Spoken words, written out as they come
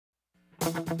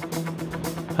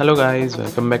Hello guys,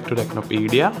 welcome back to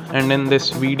Technopedia, and in this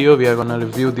video we are gonna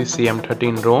review the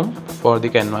CM13 ROM for the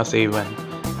Canvas A1,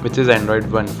 which is Android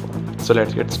 1 phone. So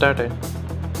let's get started.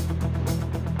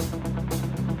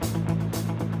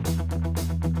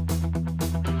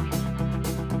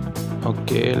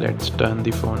 Okay, let's turn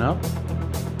the phone up.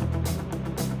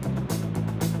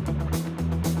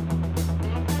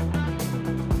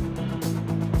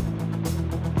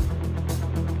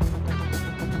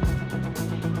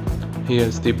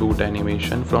 Here's the boot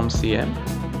animation from CM.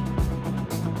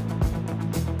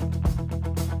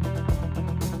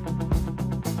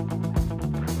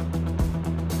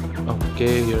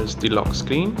 Okay, here's the lock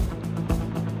screen.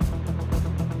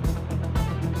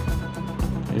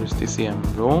 Here's the CM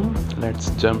ROM. Let's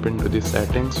jump into the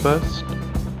settings first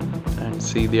and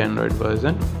see the Android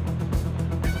version.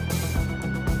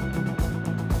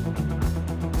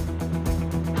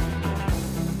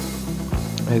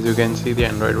 As you can see, the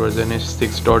Android version is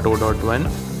 6.0.1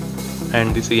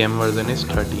 and the CM version is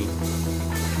 13.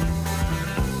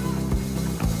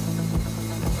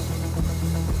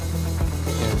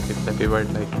 Here's the Flappy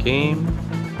Bird like game.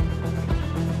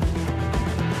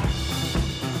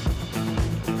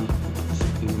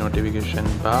 The notification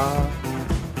bar.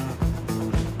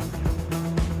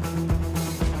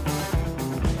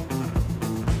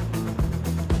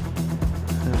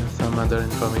 Some other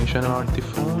information about the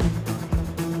phone.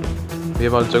 We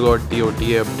have also got the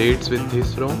OTA updates with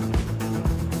this ROM.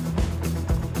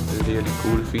 It's a really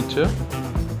cool feature.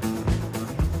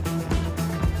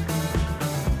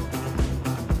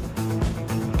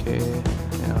 Okay,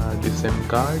 here are the SIM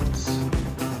cards.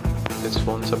 This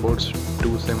phone supports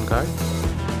 2 SIM cards.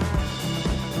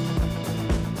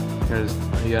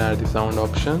 Here are the sound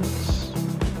options.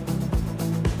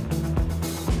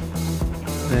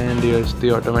 And here's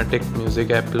the automatic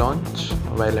music app launch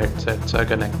while headsets are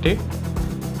connected.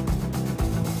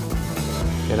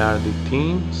 Here are the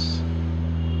themes.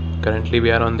 Currently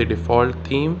we are on the default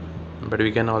theme, but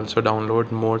we can also download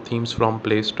more themes from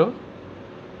Play Store.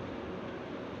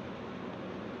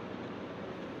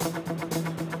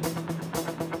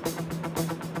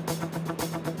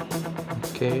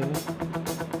 Okay.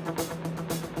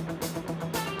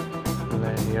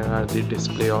 Then here are the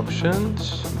display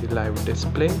options, the live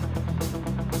display.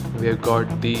 We have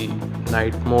got the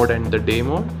night mode and the day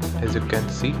mode, as you can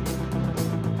see.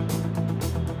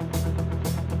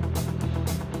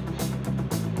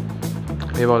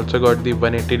 We have also got the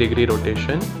 180-degree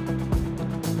rotation.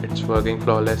 It's working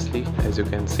flawlessly, as you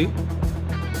can see.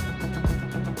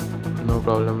 No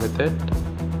problem with it.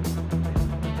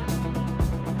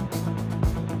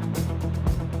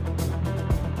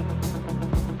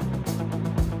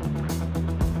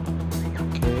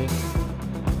 Okay.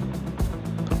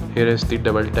 Here is the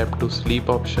double tap to sleep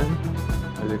option.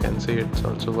 As you can see, it's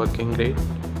also working great.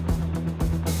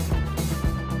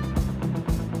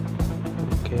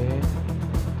 Okay.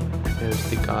 Here's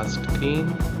the cast screen,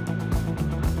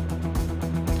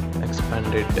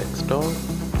 expanded desktop,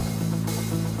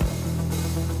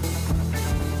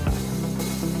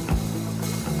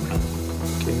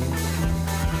 okay.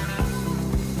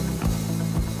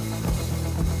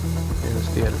 Here's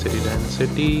the LCD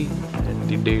density and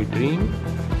the daydream.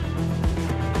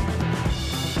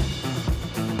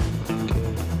 Okay.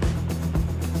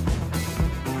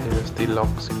 Here's the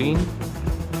lock screen.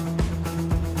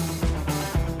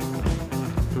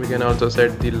 We can also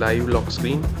set the live lock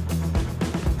screen.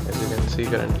 As you can see,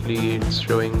 currently it's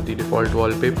showing the default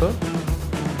wallpaper.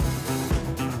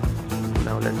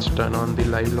 Now let's turn on the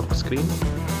live lock screen.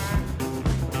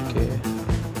 Okay.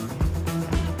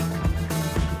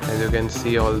 As you can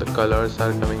see, all the colors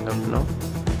are coming up now.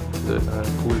 It's a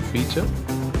cool feature.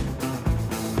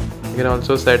 You can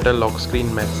also set a lock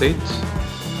screen message.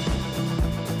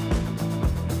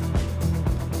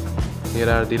 Here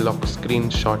are the lock screen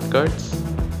shortcuts.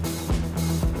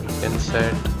 Can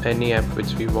set any app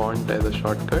which we want as a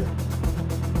shortcut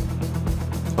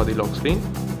for the lock screen.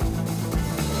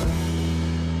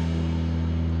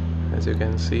 As you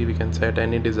can see, we can set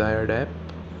any desired app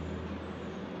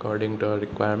according to our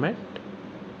requirement.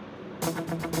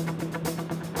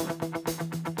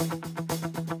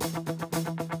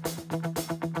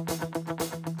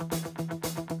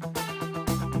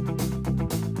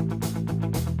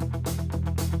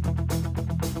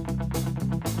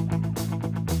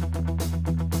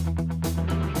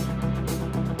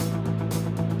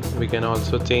 We can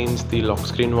also change the lock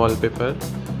screen wallpaper.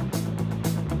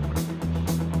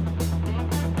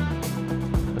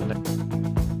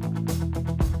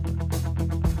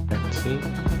 Let's see.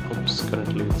 Oops,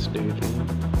 currently it's daydream.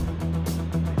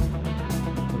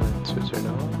 Let's switch it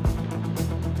on.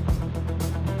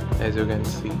 as you can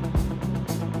see.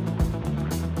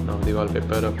 Now the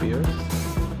wallpaper appears.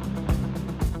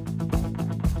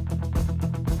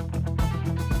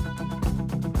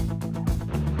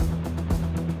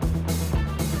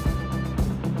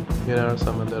 Here are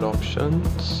some other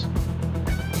options.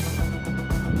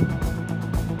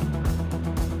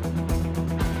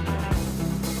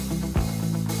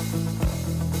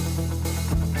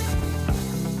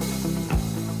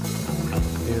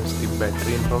 Here's the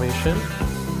battery information.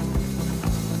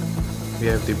 We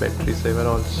have the battery saver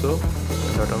also,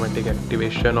 and automatic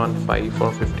activation on 5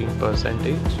 or 15%.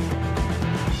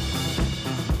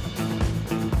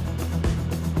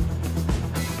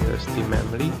 Here's the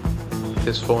memory.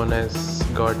 This phone has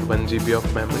got 1 GB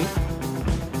of memory.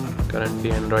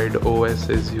 Currently Android OS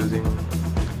is using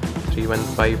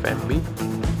 315 MB,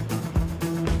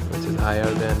 which is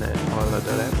higher than all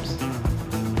other apps.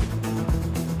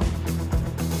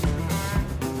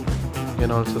 You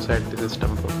can also set the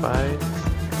system profiles.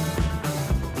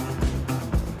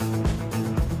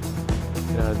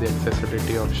 Here are the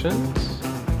accessibility options.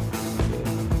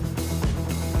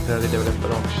 Here are the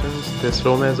developer options. This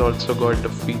ROM has also got the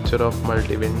feature of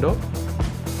multi-window.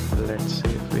 Let's see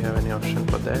if we have any option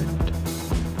for that.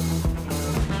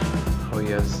 Oh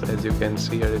yes, as you can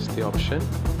see, here is the option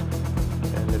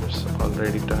and it's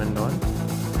already turned on.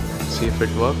 Let's see if it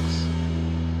works.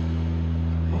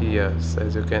 Yes,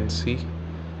 as you can see,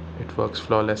 it works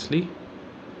flawlessly.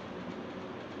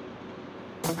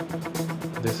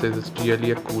 This is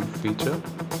really a cool feature.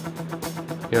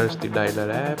 Here's the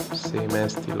dialer app, same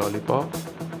as the Lollipop.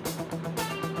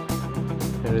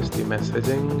 Here is the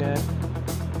messaging app,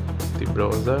 the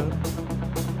browser,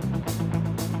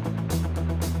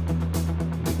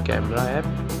 the camera app.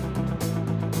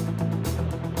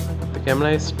 The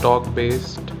camera is stock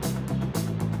based.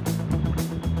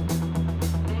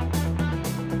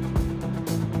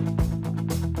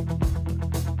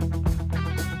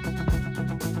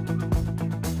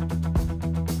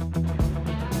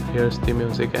 Here's the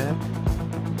music app.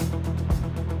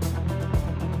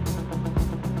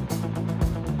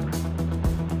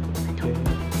 Okay.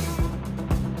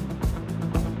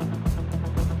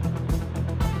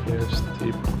 Here's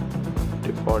the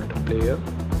default player.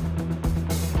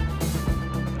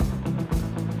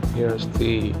 Here's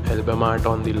the album art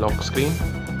on the lock screen.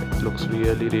 It looks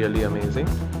really amazing.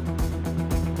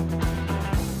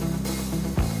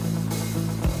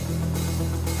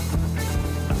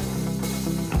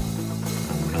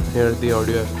 Here are the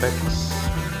audio effects.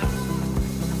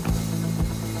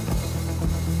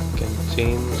 You can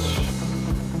change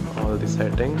all the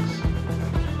settings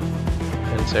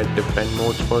and set different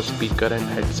modes for speaker and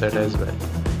headset as well.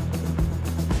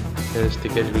 Here is the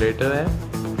calculator app.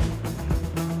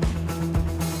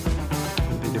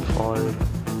 The default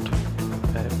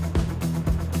app.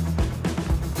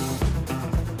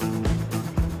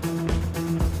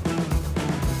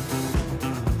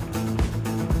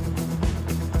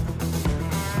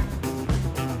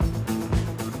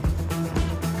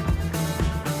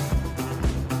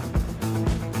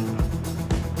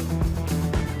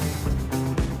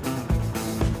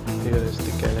 Here is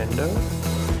the calendar.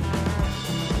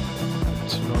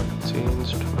 It's not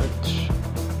changed much.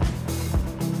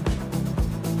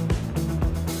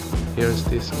 Here's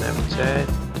the Snapchat.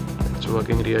 It's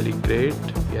working really great.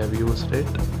 We have used it.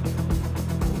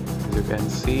 As you can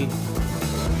see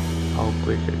how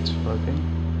quick it's working.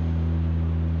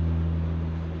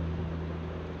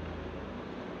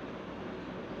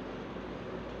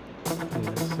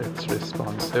 Yes, it's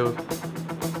responsive.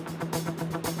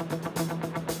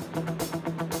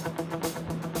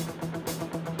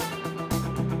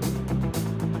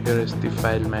 Here is the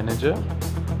file manager,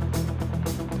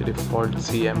 the default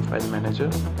CM file manager.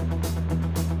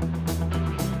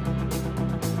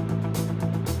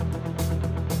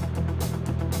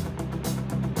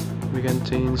 We can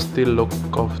change the look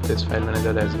of this file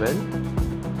manager as well.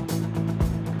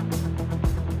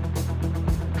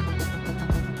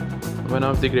 One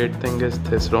of the great things is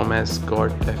this ROM has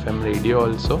got FM radio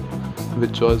also,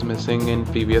 which was missing in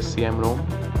previous CM ROM.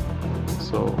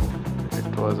 So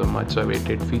it was a much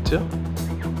awaited feature.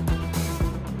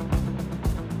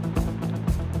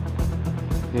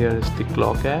 Here is the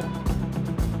clock app.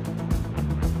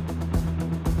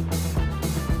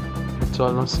 It's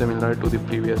almost similar to the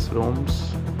previous ROMs.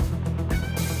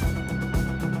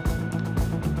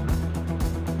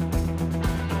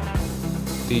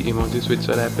 The emoji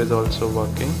switcher app is also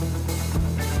working,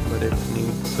 but it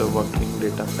needs a working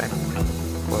data pack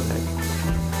for that.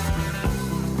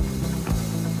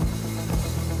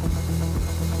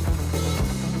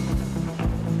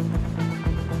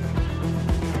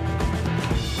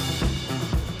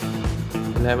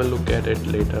 We'll have a look at it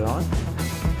later on.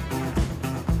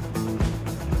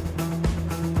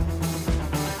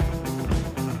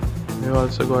 We've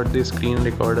also got the screen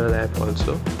recorder app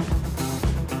also.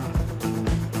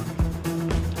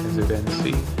 As you can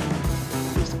see,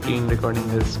 the screen recording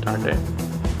has started.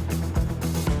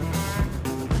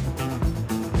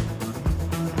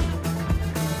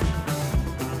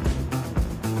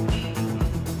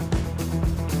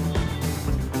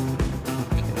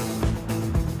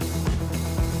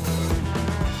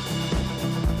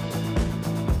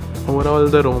 Overall,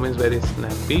 the ROM is very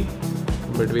snappy,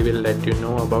 but we will let you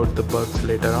know about the bugs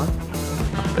later on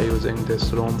after using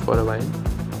this ROM for a while.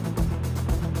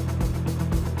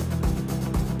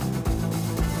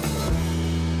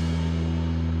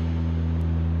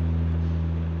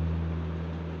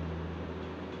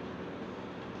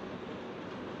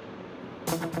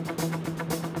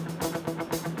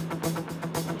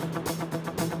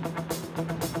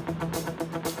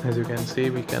 As you can see,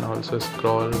 we can also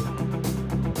scroll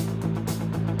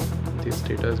the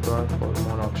status bar for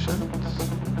more options.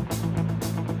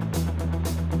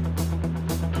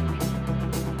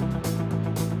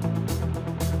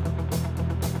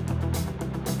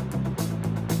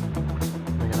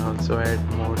 We can also add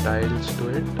more tiles to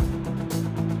it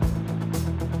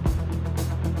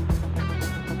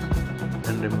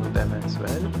and remove them as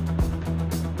well.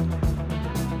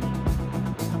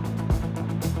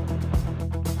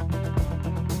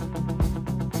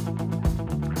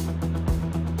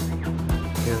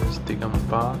 Here's the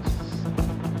compass.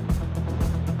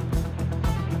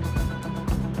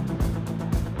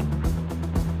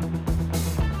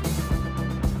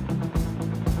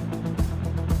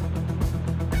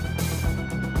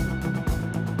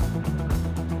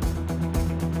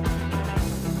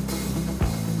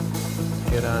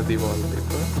 Here are the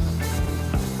wallpapers.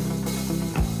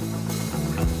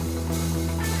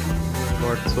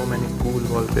 Got so many cool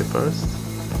wallpapers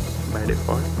by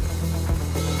default.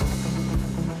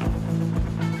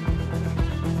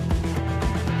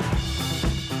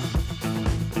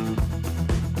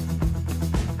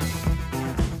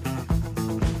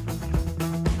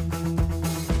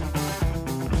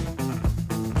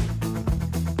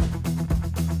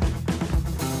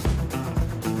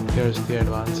 Here's the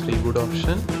advanced reboot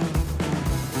option.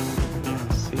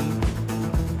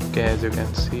 Okay, as you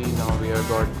can see, now we have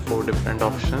got 4 different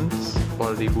options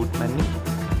for reboot menu.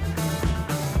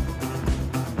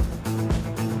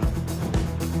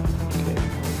 Okay,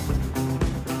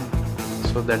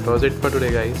 so that was it for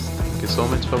today, guys. Thank you so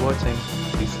much for watching.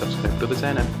 Please subscribe to the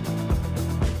channel.